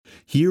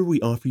Here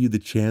we offer you the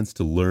chance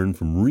to learn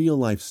from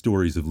real-life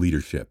stories of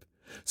leadership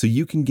so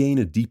you can gain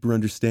a deeper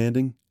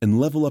understanding and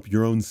level up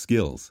your own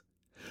skills.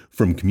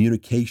 From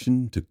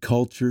communication to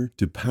culture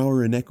to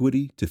power and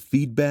equity to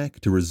feedback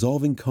to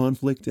resolving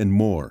conflict and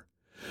more.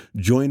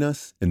 Join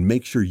us and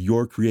make sure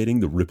you're creating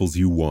the ripples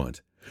you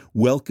want.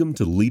 Welcome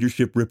to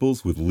Leadership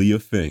Ripples with Leah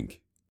Fink.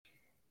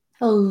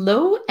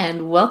 Hello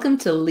and welcome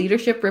to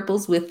Leadership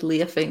Ripples with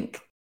Leah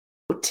Fink.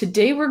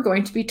 Today we're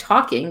going to be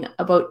talking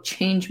about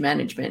change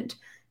management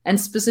and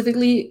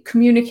specifically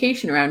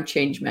communication around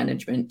change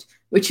management,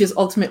 which is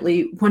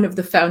ultimately one of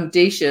the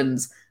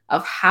foundations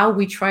of how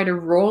we try to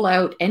roll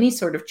out any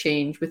sort of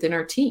change within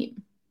our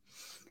team.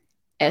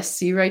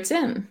 SC writes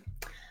in,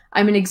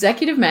 I'm an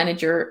executive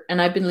manager and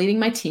I've been leading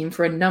my team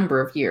for a number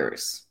of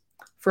years.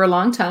 For a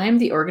long time,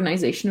 the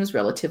organization was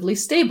relatively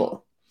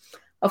stable.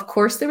 Of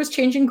course, there was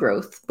change and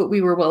growth, but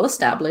we were well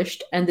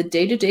established and the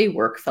day-to-day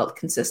work felt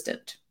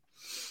consistent.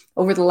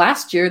 Over the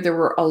last year, there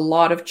were a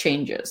lot of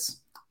changes.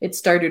 It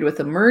started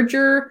with a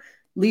merger,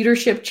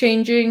 leadership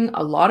changing,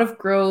 a lot of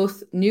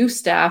growth, new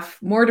staff,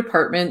 more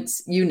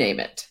departments, you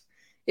name it.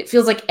 It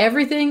feels like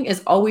everything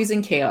is always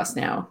in chaos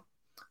now.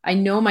 I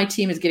know my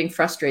team is getting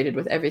frustrated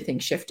with everything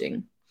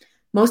shifting.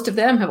 Most of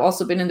them have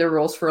also been in their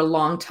roles for a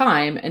long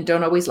time and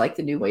don't always like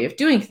the new way of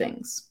doing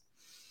things.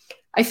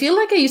 I feel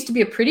like I used to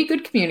be a pretty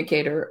good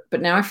communicator,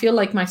 but now I feel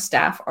like my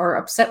staff are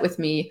upset with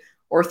me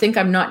or think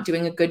I'm not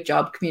doing a good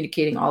job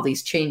communicating all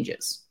these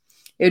changes.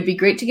 It would be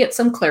great to get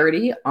some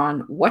clarity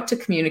on what to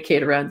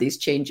communicate around these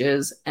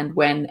changes and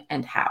when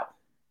and how.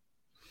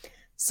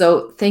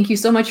 So thank you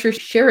so much for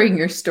sharing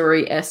your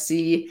story,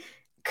 SC,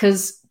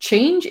 because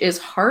change is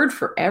hard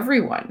for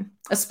everyone,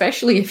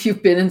 especially if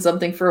you've been in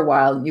something for a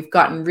while and you've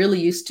gotten really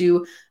used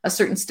to a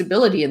certain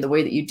stability in the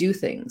way that you do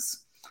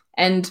things.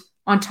 And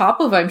on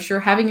top of, I'm sure,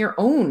 having your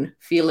own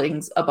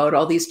feelings about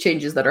all these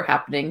changes that are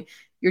happening,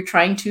 you're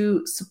trying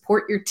to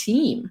support your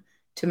team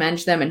to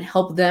manage them and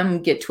help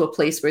them get to a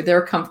place where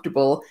they're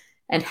comfortable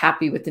and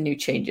happy with the new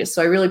changes.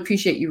 So I really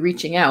appreciate you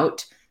reaching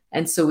out.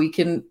 And so we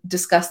can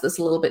discuss this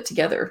a little bit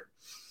together.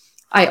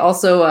 I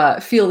also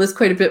feel this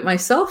quite a bit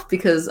myself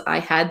because I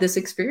had this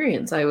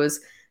experience. I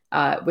was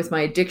with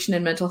my addiction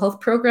and mental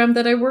health program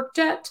that I worked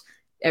at.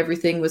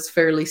 Everything was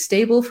fairly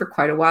stable for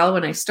quite a while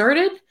when I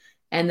started.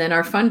 And then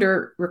our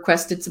funder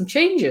requested some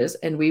changes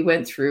and we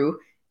went through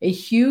a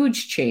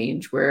huge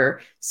change where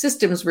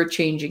systems were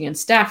changing and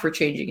staff were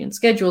changing and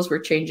schedules were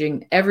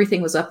changing.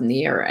 Everything was up in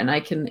the air. And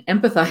I can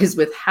empathize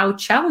with how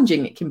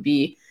challenging it can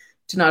be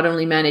to not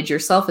only manage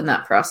yourself in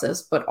that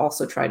process, but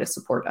also try to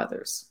support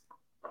others.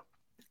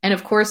 And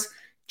of course,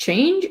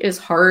 change is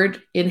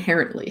hard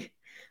inherently.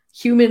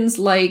 Humans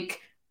like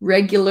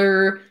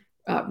regular,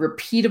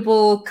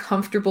 repeatable,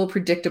 comfortable,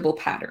 predictable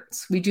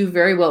patterns. We do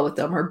very well with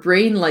them. Our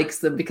brain likes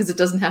them because it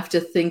doesn't have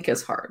to think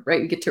as hard,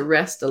 right? We get to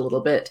rest a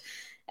little bit.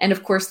 And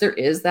of course, there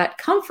is that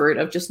comfort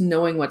of just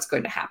knowing what's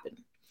going to happen.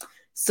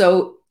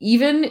 So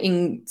even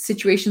in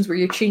situations where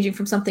you're changing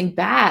from something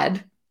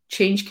bad,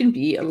 change can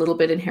be a little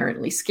bit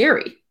inherently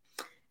scary.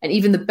 And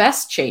even the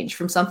best change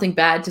from something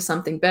bad to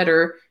something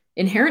better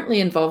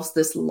inherently involves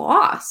this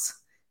loss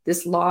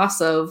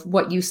of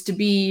what used to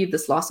be,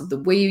 this loss of the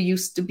way you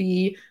used to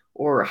be,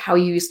 or how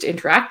you used to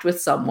interact with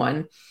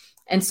someone.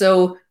 And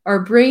so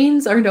our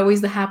brains aren't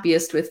always the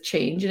happiest with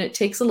change, and it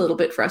takes a little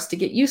bit for us to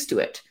get used to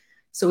it.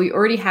 So we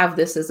already have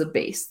this as a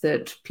base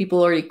that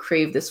people already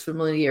crave this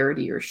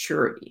familiarity or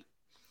surety.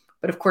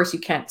 But of course,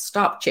 you can't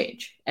stop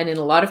change. And in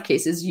a lot of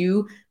cases,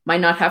 you might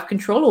not have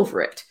control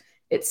over it.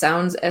 It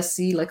sounds,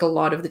 SC, like a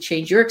lot of the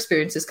change your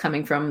experience is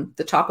coming from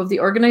the top of the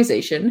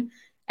organization,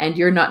 and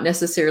you're not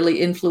necessarily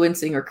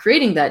influencing or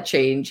creating that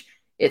change.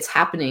 It's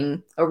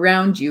happening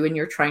around you, and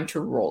you're trying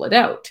to roll it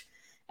out.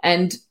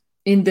 And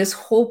in this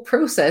whole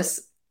process,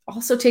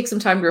 also take some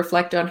time to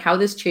reflect on how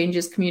this change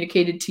is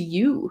communicated to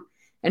you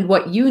and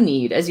what you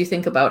need as you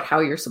think about how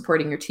you're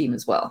supporting your team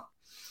as well.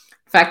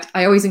 In fact,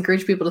 I always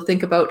encourage people to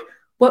think about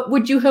what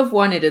would you have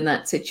wanted in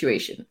that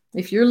situation?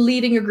 If you're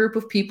leading a group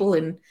of people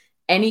in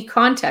any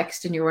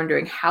context and you're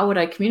wondering, how would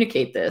I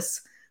communicate this?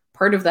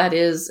 Part of that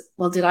is,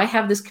 well, did I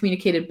have this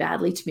communicated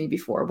badly to me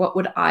before? What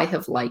would I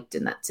have liked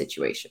in that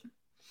situation?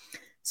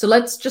 So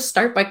let's just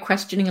start by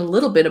questioning a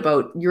little bit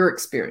about your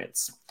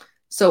experience.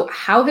 So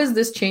how has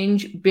this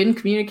change been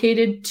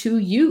communicated to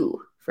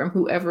you from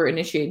whoever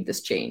initiated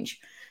this change?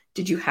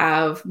 Did you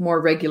have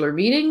more regular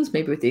meetings,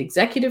 maybe with the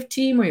executive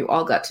team, where you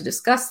all got to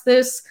discuss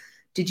this?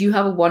 Did you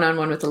have a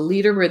one-on-one with a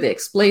leader where they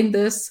explained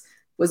this?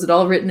 Was it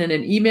all written in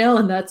an email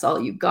and that's all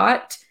you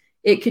got?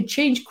 It could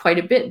change quite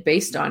a bit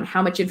based on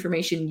how much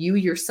information you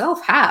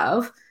yourself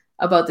have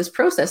about this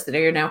process that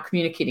you're now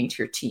communicating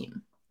to your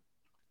team.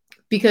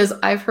 Because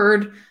I've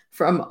heard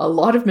from a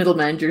lot of middle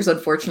managers,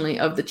 unfortunately,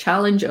 of the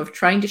challenge of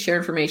trying to share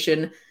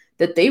information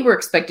that they were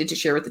expected to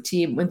share with the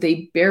team when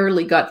they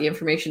barely got the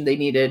information they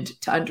needed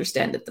to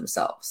understand it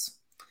themselves.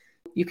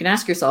 You can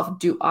ask yourself,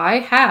 do I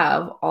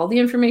have all the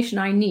information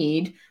I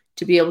need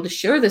to be able to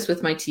share this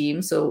with my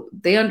team so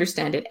they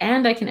understand it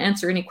and I can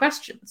answer any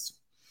questions?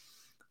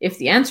 If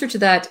the answer to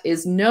that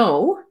is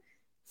no,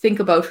 Think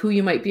about who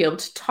you might be able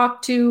to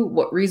talk to,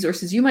 what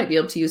resources you might be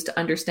able to use to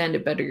understand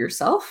it better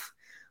yourself.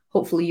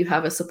 Hopefully you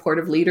have a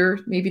supportive leader,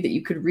 maybe that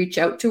you could reach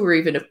out to, or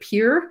even a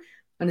peer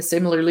on a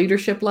similar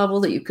leadership level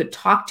that you could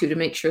talk to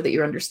make sure that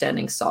your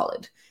understanding is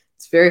solid.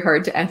 It's very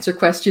hard to answer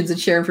questions and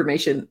share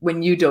information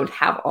when you don't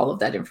have all of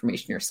that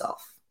information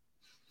yourself.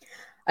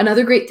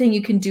 Another great thing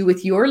you can do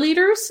with your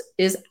leaders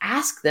is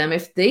ask them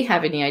if they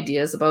have any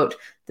ideas about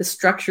the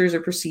structures or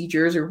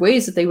procedures or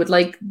ways that they would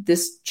like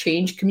this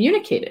change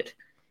communicated.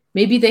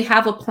 Maybe they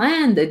have a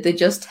plan that they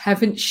just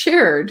haven't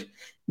shared.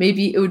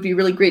 Maybe it would be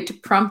really great to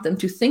prompt them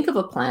to think of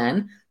a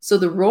plan so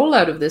the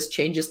rollout of this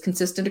change is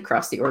consistent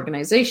across the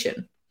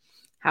organization.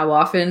 How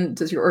often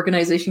does your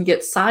organization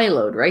get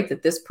siloed, right?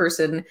 That this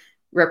person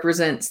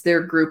represents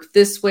their group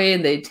this way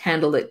and they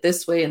handle it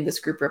this way and this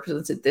group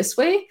represents it this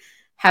way.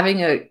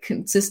 Having a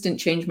consistent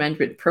change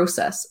management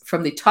process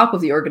from the top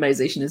of the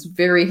organization is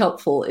very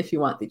helpful if you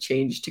want the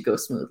change to go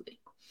smoothly.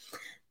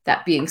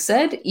 That being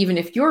said, even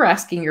if you're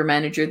asking your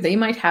manager, they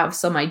might have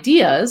some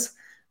ideas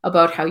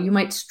about how you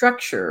might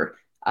structure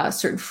a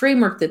certain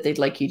framework that they'd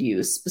like you to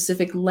use,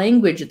 specific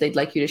language that they'd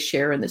like you to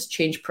share in this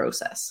change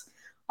process.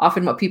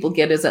 Often what people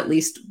get is at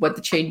least what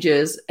the change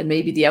is and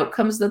maybe the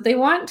outcomes that they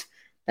want.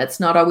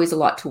 That's not always a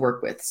lot to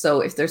work with.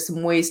 So if there's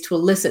some ways to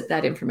elicit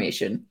that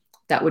information,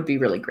 that would be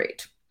really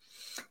great.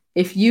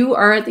 If you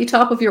are at the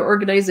top of your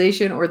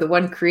organization or the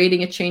one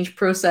creating a change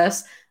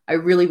process, I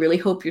really, really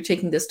hope you're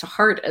taking this to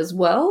heart as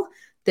well,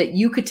 that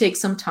you could take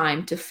some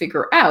time to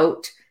figure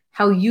out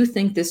how you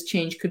think this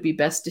change could be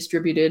best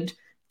distributed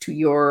to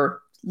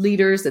your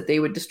leaders, that they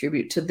would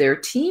distribute to their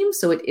team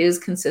so it is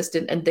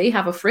consistent and they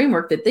have a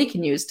framework that they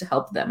can use to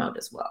help them out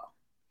as well.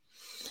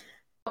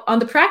 On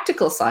the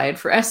practical side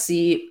for SC,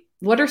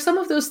 what are some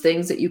of those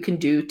things that you can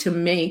do to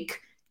make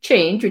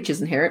change, which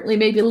is inherently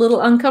maybe a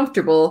little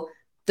uncomfortable,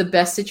 the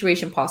best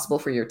situation possible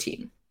for your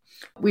team?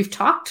 We've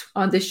talked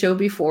on this show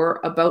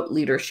before about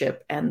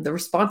leadership and the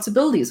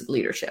responsibilities of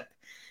leadership.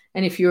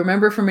 And if you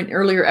remember from an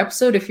earlier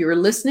episode, if you were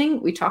listening,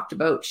 we talked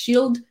about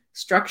shield,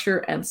 structure,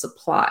 and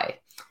supply,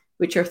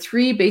 which are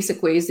 3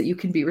 basic ways that you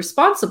can be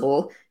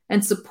responsible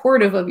and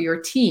supportive of your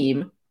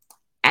team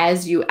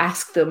as you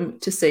ask them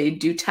to, say,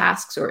 do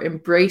tasks or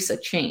embrace a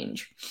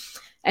change.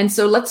 And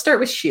so let's start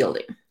with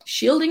shielding.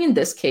 Shielding in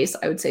this case,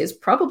 I would say, is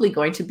probably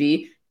going to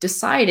be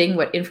deciding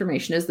what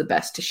information is the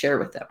best to share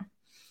with them.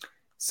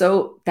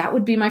 So that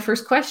would be my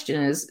first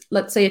question is,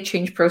 let's say a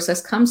change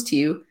process comes to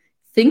you.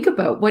 Think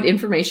about what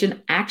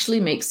information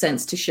actually makes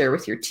sense to share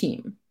with your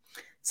team.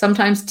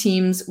 Sometimes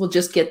teams will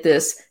just get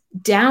this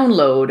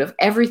download of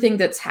everything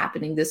that's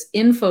happening, this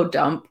info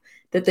dump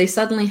that they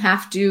suddenly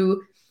have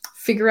to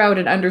figure out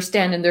and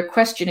understand. And they're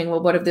questioning,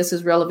 well, what if this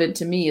is relevant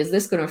to me? Is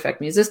this going to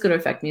affect me? Is this going to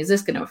affect me? Is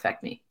this going to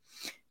affect me?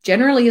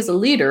 Generally, as a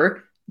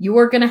leader, you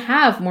are going to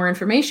have more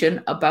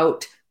information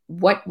about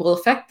what will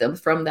affect them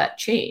from that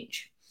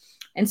change.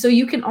 And so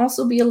you can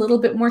also be a little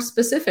bit more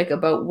specific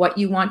about what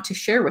you want to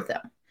share with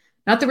them.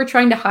 Not that we're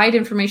trying to hide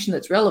information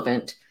that's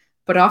relevant,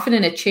 but often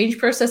in a change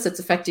process that's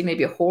affecting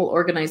maybe a whole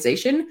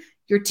organization,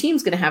 your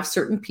team's going to have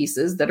certain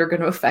pieces that are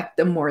going to affect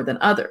them more than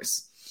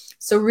others.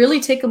 So really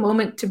take a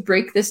moment to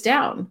break this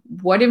down.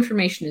 What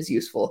information is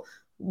useful?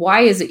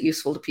 Why is it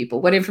useful to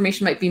people? What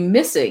information might be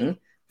missing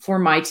for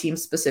my team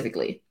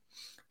specifically?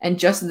 And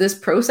just this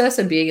process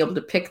and being able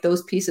to pick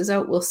those pieces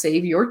out will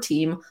save your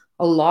team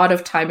a lot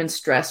of time and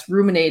stress,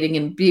 ruminating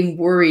and being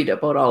worried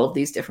about all of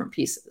these different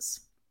pieces.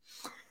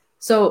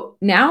 So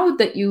now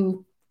that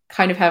you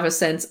kind of have a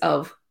sense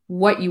of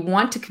what you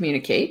want to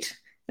communicate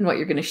and what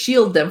you're going to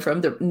shield them from,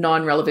 the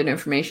non-relevant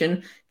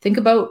information, think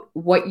about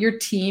what your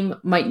team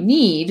might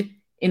need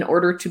in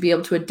order to be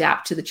able to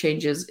adapt to the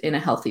changes in a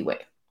healthy way.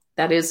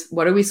 That is,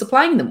 what are we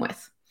supplying them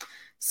with?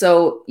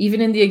 So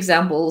even in the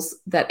examples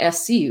that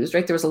SC used,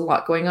 right, there was a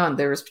lot going on.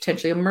 There was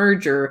potentially a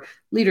merger,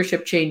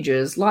 leadership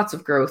changes, lots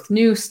of growth,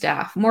 new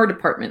staff, more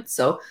departments.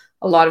 So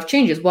a lot of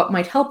changes. What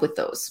might help with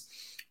those?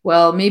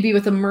 Well, maybe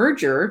with a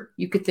merger,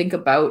 you could think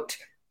about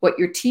what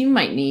your team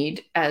might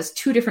need as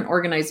 2 different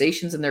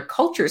organizations and their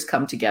cultures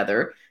come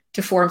together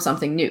to form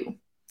something new.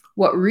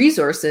 What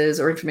resources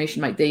or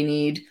information might they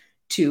need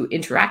to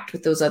interact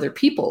with those other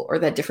people or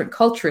that different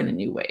culture in a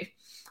new way?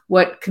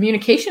 What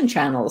communication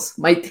channels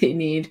might they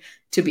need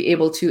to be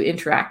able to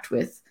interact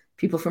with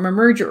people from a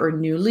merger or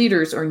new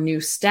leaders or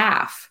new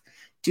staff?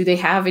 Do they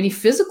have any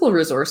physical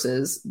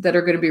resources that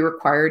are going to be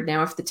required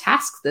now if the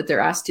tasks that they're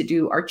asked to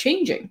do are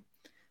changing?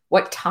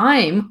 What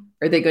time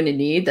are they going to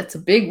need? That's a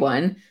big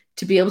one,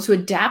 to be able to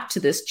adapt to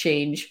this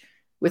change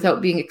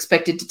without being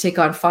expected to take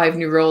on 5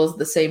 new roles at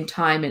the same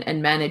time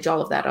and manage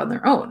all of that on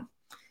their own.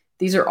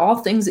 These are all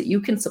things that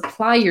you can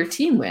supply your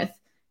team with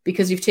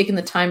because you've taken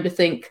the time to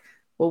think,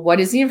 well, what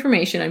is the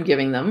information I'm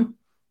giving them?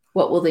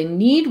 What will they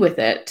need with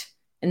it?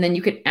 And then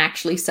you can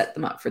actually set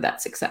them up for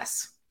that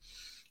success.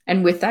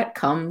 And with that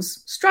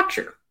comes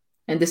structure.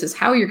 And this is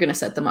how you're going to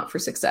set them up for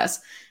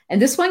success.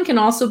 And this one can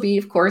also be,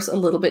 of course, a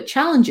little bit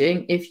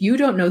challenging if you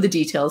don't know the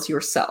details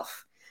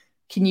yourself.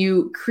 Can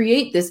you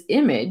create this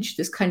image,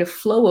 this kind of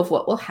flow of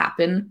what will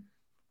happen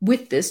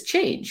with this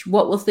change?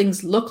 What will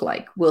things look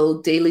like?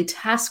 Will daily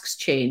tasks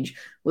change?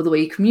 Will the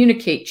way you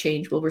communicate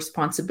change? Will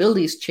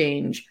responsibilities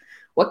change?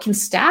 What can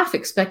staff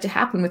expect to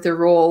happen with their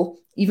role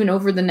even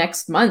over the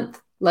next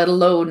month, let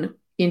alone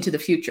into the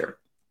future?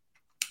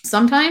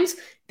 Sometimes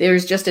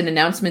there's just an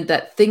announcement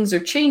that things are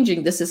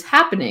changing, this is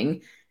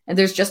happening, and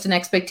there's just an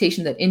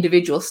expectation that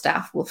individual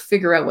staff will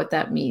figure out what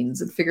that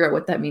means and figure out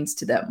what that means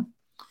to them,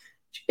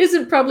 which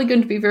isn't probably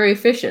going to be very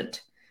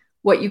efficient.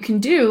 What you can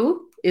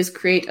do is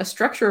create a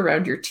structure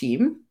around your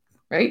team,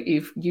 right?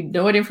 You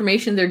know what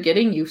information they're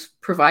getting. You've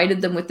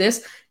provided them with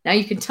this. Now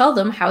you can tell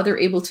them how they're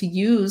able to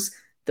use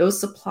those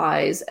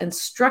supplies and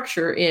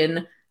structure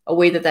in a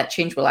way that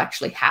change will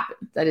actually happen.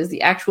 That is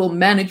the actual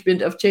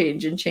management of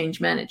change and change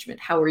management.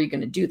 How are you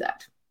going to do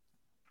that?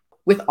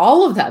 With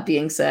all of that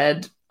being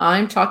said,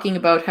 I'm talking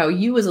about how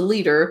you as a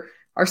leader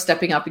are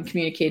stepping up and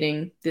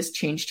communicating this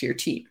change to your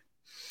team.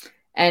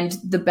 And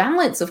the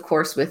balance, of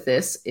course, with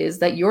this is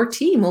that your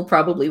team will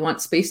probably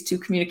want space to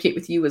communicate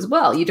with you as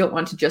well. You don't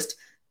want to just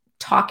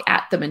talk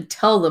at them and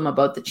tell them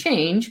about the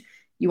change.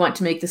 You want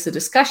to make this a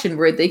discussion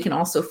where they can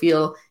also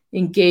feel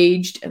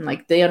engaged and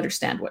like they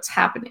understand what's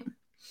happening.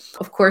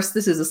 Of course,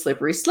 this is a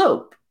slippery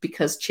slope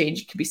because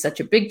change can be such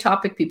a big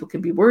topic. People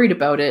can be worried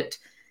about it.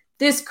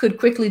 This could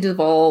quickly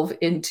devolve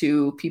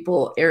into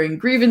people airing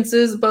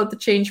grievances about the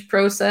change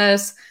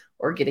process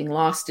or getting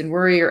lost in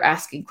worry or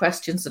asking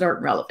questions that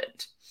aren't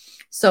relevant.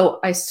 So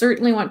I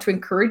certainly want to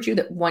encourage you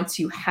that once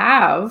you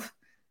have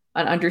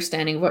an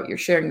understanding of what you're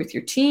sharing with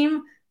your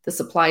team, the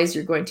supplies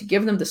you're going to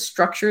give them, the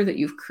structure that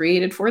you've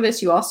created for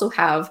this, you also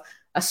have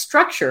a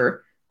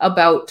structure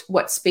about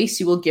what space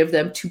you will give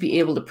them to be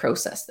able to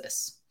process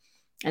this.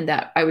 And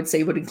that I would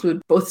say would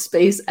include both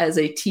space as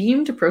a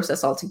team to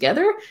process all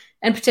together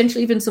and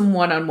potentially even some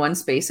one-on-one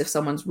space if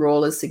someone's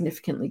role is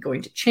significantly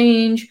going to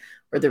change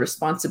or the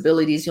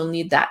responsibilities, you'll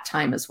need that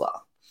time as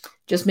well.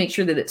 Just make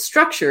sure that it's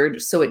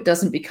structured so it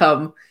doesn't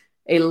become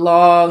a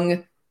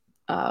long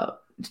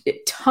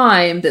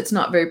time that's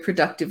not very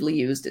productively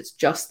used. It's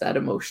just that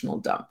emotional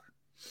dump.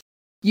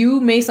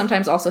 You may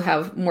sometimes also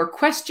have more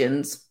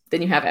questions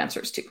than you have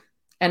answers to.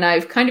 And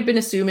I've kind of been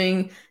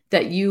assuming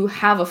that you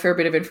have a fair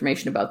bit of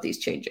information about these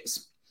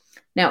changes.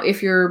 Now,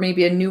 if you're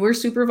maybe a newer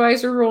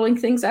supervisor rolling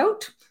things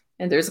out,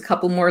 and there's a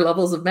couple more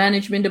levels of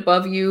management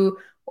above you,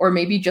 or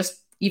maybe just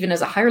even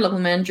as a higher level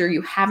manager,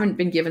 you haven't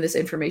been given this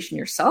information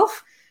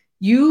yourself,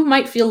 you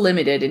might feel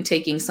limited in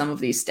taking some of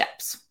these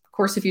steps. Of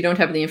course, if you don't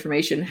have the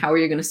information, how are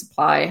you going to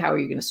supply? How are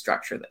you going to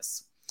structure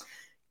this?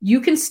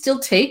 You can still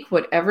take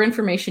whatever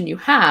information you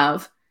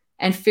have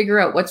and figure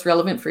out what's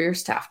relevant for your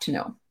staff to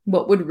know,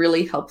 what would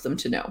really help them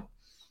to know.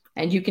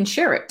 And you can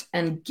share it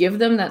and give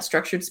them that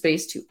structured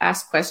space to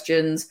ask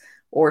questions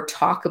or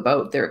talk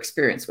about their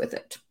experience with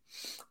it.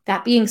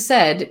 That being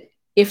said,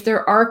 if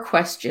there are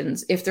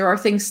questions, if there are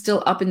things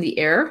still up in the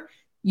air,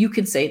 you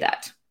can say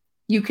that.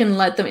 You can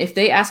let them, if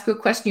they ask you a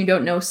question you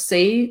don't know,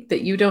 say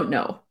that you don't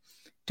know.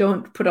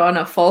 Don't put on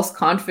a false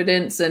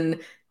confidence and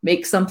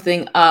make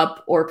something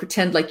up or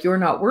pretend like you're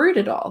not worried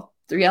at all.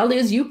 The reality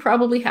is you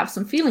probably have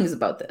some feelings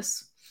about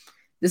this.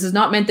 This is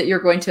not meant that you're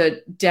going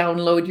to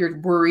download your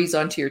worries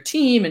onto your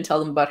team and tell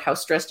them about how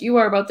stressed you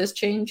are about this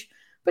change.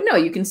 But no,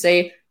 you can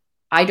say,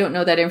 I don't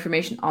know that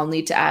information. I'll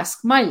need to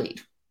ask my lead.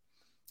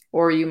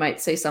 Or you might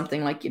say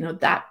something like,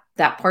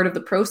 that part of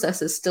the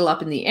process is still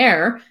up in the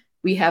air.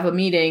 We have a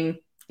meeting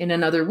in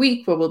another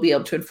week where we'll be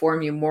able to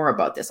inform you more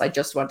about this. I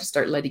just want to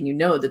start letting you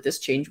know that this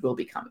change will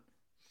be coming.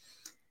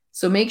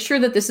 So make sure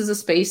that this is a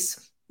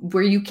space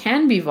where you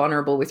can be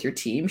vulnerable with your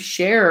team.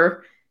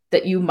 Share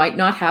that you might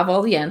not have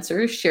all the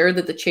answers. Share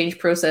that the change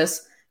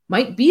process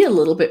might be a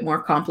little bit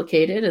more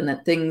complicated and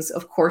that things,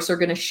 of course, are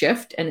going to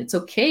shift. And it's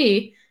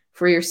okay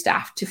for your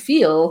staff to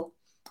feel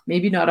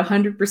maybe not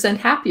 100%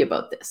 happy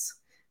about this,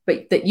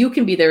 but that you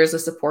can be there as a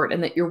support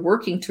and that you're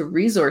working to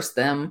resource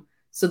them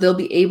so they'll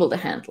be able to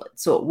handle it.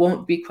 So it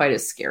won't be quite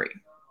as scary.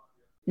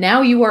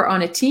 Now you are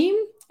on a team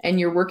and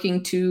you're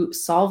working to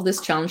solve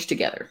this challenge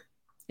together.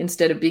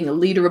 Instead of being a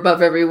leader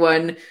above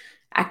everyone,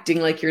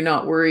 acting like you're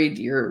not worried,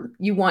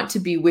 you want to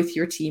be with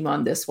your team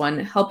on this one,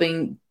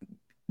 helping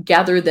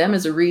gather them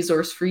as a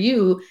resource for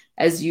you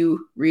as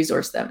you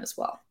resource them as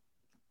well.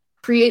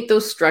 Create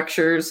those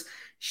structures,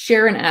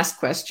 share and ask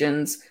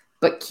questions,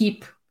 but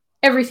keep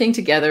everything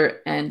together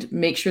and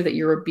make sure that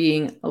you're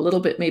being a little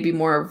bit maybe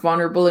more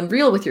vulnerable and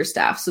real with your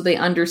staff so they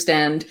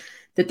understand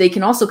that they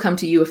can also come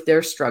to you if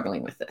they're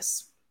struggling with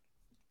this.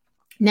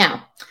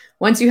 Now,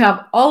 once you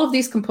have all of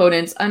these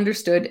components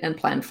understood and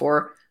planned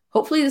for,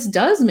 hopefully this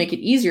does make it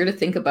easier to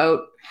think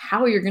about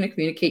how you're going to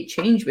communicate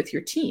change with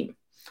your team.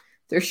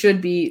 There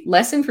should be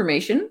less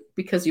information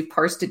because you've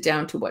parsed it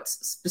down to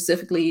what's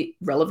specifically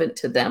relevant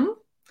to them.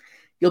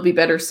 You'll be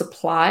better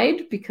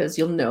supplied because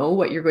you'll know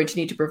what you're going to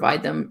need to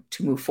provide them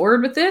to move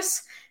forward with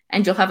this.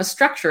 And you'll have a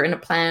structure and a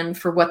plan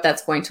for what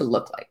that's going to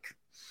look like.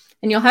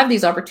 And you'll have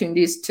these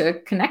opportunities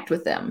to connect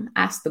with them,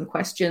 ask them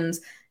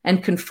questions,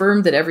 and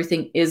confirm that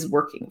everything is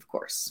working, of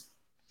course.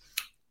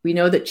 We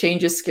know that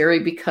change is scary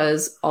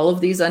because all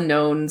of these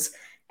unknowns,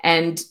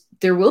 and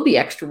there will be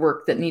extra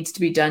work that needs to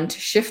be done to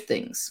shift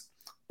things.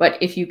 But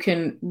if you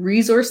can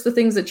resource the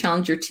things that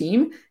challenge your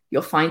team,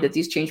 you'll find that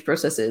these change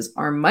processes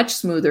are much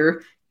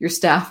smoother, your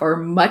staff are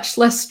much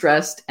less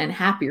stressed and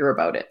happier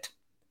about it.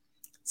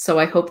 So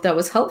I hope that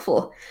was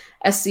helpful.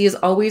 SC, as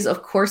always,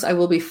 of course, I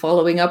will be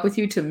following up with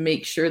you to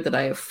make sure that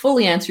I have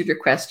fully answered your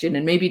question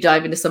and maybe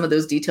dive into some of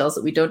those details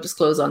that we don't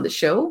disclose on the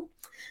show.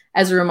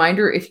 As a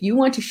reminder, if you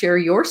want to share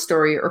your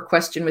story or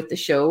question with the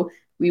show,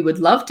 we would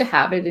love to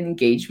have it and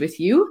engage with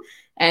you.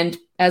 And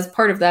as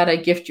part of that, I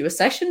gift you a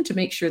session to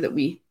make sure that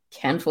we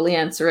can fully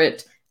answer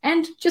it,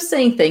 and just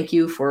saying thank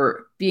you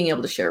for being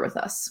able to share with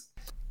us.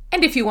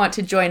 And if you want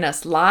to join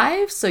us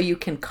live so you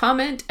can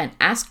comment and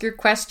ask your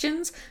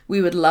questions,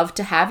 we would love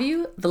to have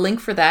you. The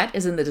link for that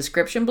is in the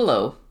description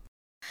below.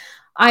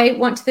 I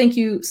want to thank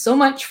you so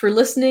much for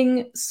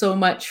listening, so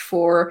much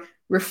for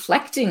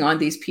reflecting on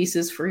these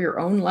pieces for your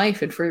own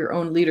life and for your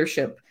own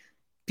leadership,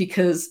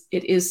 because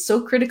it is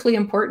so critically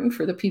important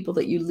for the people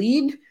that you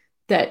lead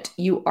that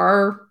you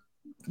are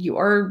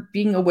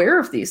being aware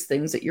of these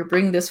things, that you're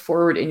bringing this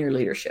forward in your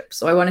leadership.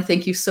 So I want to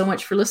thank you so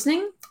much for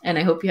listening, and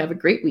I hope you have a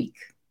great week.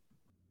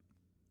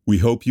 We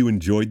hope you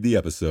enjoyed the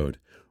episode.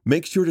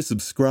 Make sure to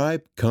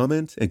subscribe,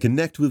 comment, and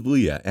connect with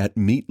Leah at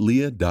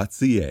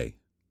meetleah.ca.